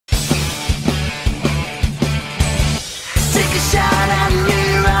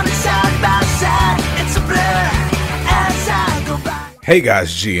Hey guys,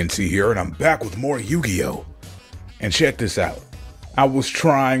 GNT here, and I'm back with more Yu-Gi-Oh! And check this out. I was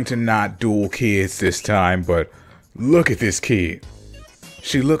trying to not duel kids this time, but look at this kid.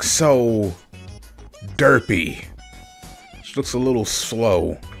 She looks so derpy. She looks a little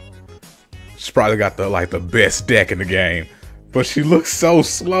slow. She's probably got the best deck in the game, but she looks so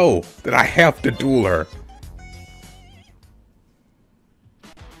slow that I have to duel her.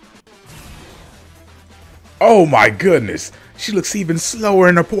 Oh my goodness, she looks even slower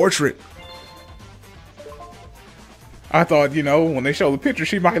in her portrait. I thought, when they show the picture,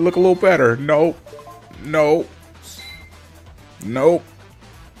 she might look a little better. Nope. Nope. Nope.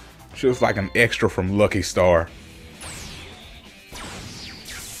 She looks like an extra from Lucky Star.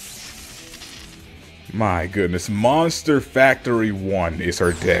 My goodness, Monster Factory 1 is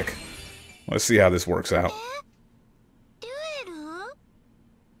her deck. Let's see how this works out.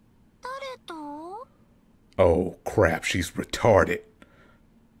 Oh crap, she's retarded.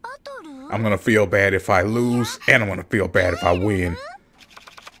 I'm gonna feel bad if I lose, and I'm gonna feel bad if I win.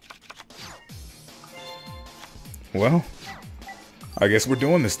 Well, I guess we're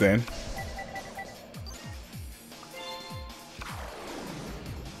doing this then.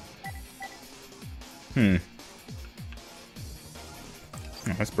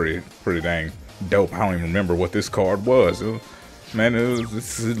 That's pretty dang dope. I don't even remember what this card was. Man,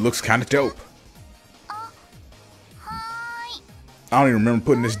 it looks kind of dope. I don't even remember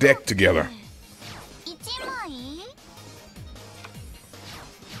putting this deck together.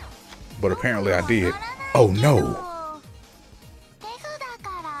 But apparently I did. Oh no!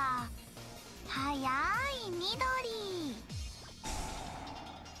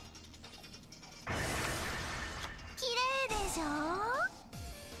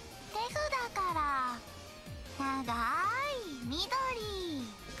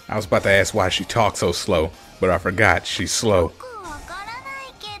 I was about to ask why she talks so slow, but I forgot she's slow.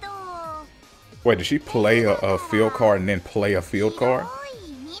 Wait, did she play a field card and then play a field card?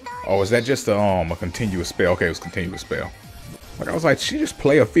 Or was that just a continuous spell? Okay, it was a continuous spell. Like I was like, she just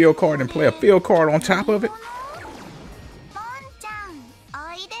play a field card and play a field card on top of it?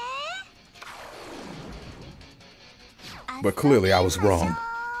 But clearly I was wrong.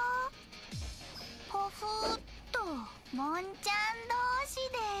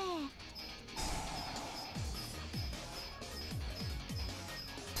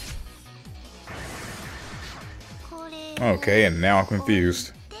 Okay, and now I'm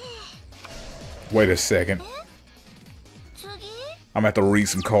confused. Wait a second. I'm gonna have to read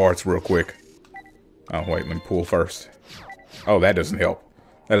some cards real quick. Oh, wait, let me pull first. Oh, that doesn't help.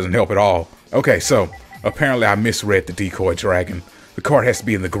 That doesn't help at all. Okay, so, apparently I misread the decoy dragon. The card has to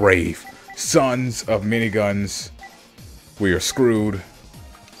be in the grave. Sons of miniguns. We are screwed.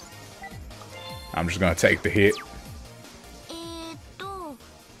 I'm just gonna take the hit.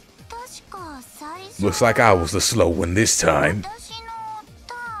 Looks like I was the slow one this time.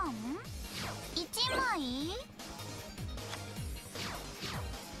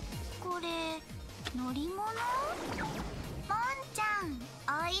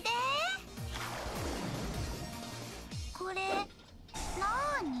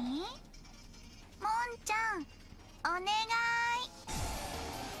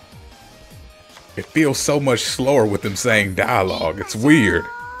 It feels so much slower with them saying dialogue. It's weird.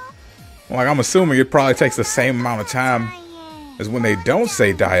 Like, I'm assuming it probably takes the same amount of time as when they don't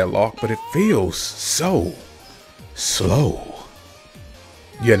say dialogue, but it feels so slow.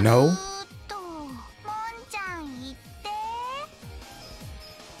 You know?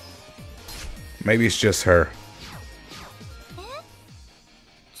 Maybe it's just her.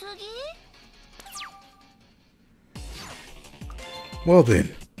 Well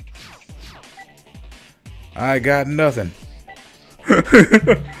then. I got nothing.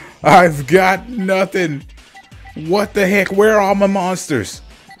 I've got nothing. What the heck? Where are all my monsters?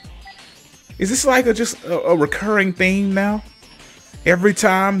 Is this like just a recurring theme now? Every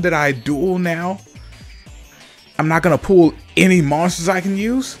time that I duel now, I'm not gonna pull any monsters I can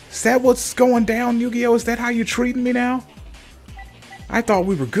use? Is that what's going down, Yu-Gi-Oh? Is that how you're treating me now? I thought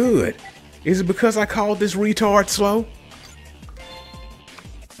we were good. Is it because I called this retard slow?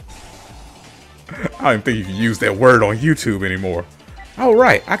 I don't think you can use that word on YouTube anymore. Oh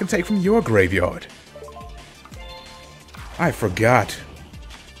right, I can take from your graveyard. I forgot.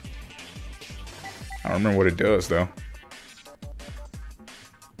 I don't remember what it does though.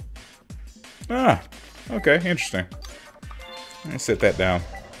 Ah, okay, interesting. Let's set that down.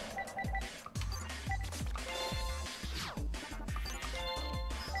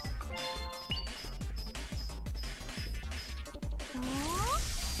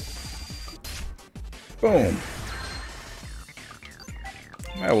 Boom.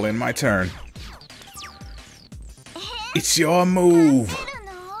 That will end my turn. It's your move.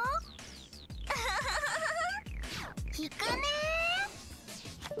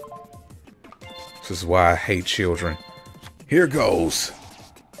 This is why I hate children. Here goes.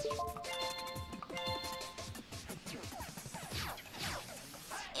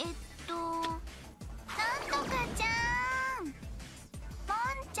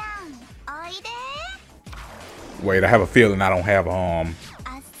 Wait, I have a feeling I don't have a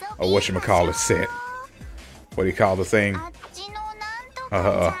whatchamacallit set. What do you call the thing?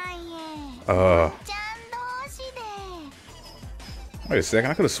 Wait a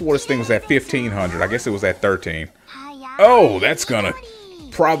second, I could have swore this thing was at 1500. I guess it was at 13. Oh, that's gonna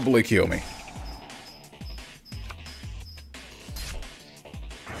probably kill me.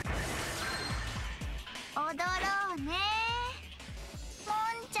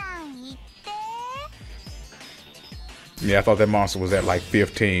 Yeah, I thought that monster was at like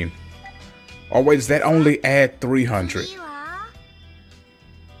 15. Or wait, does that only add 300?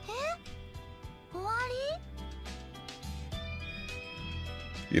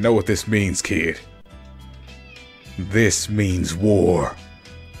 You know what this means, kid? This means war.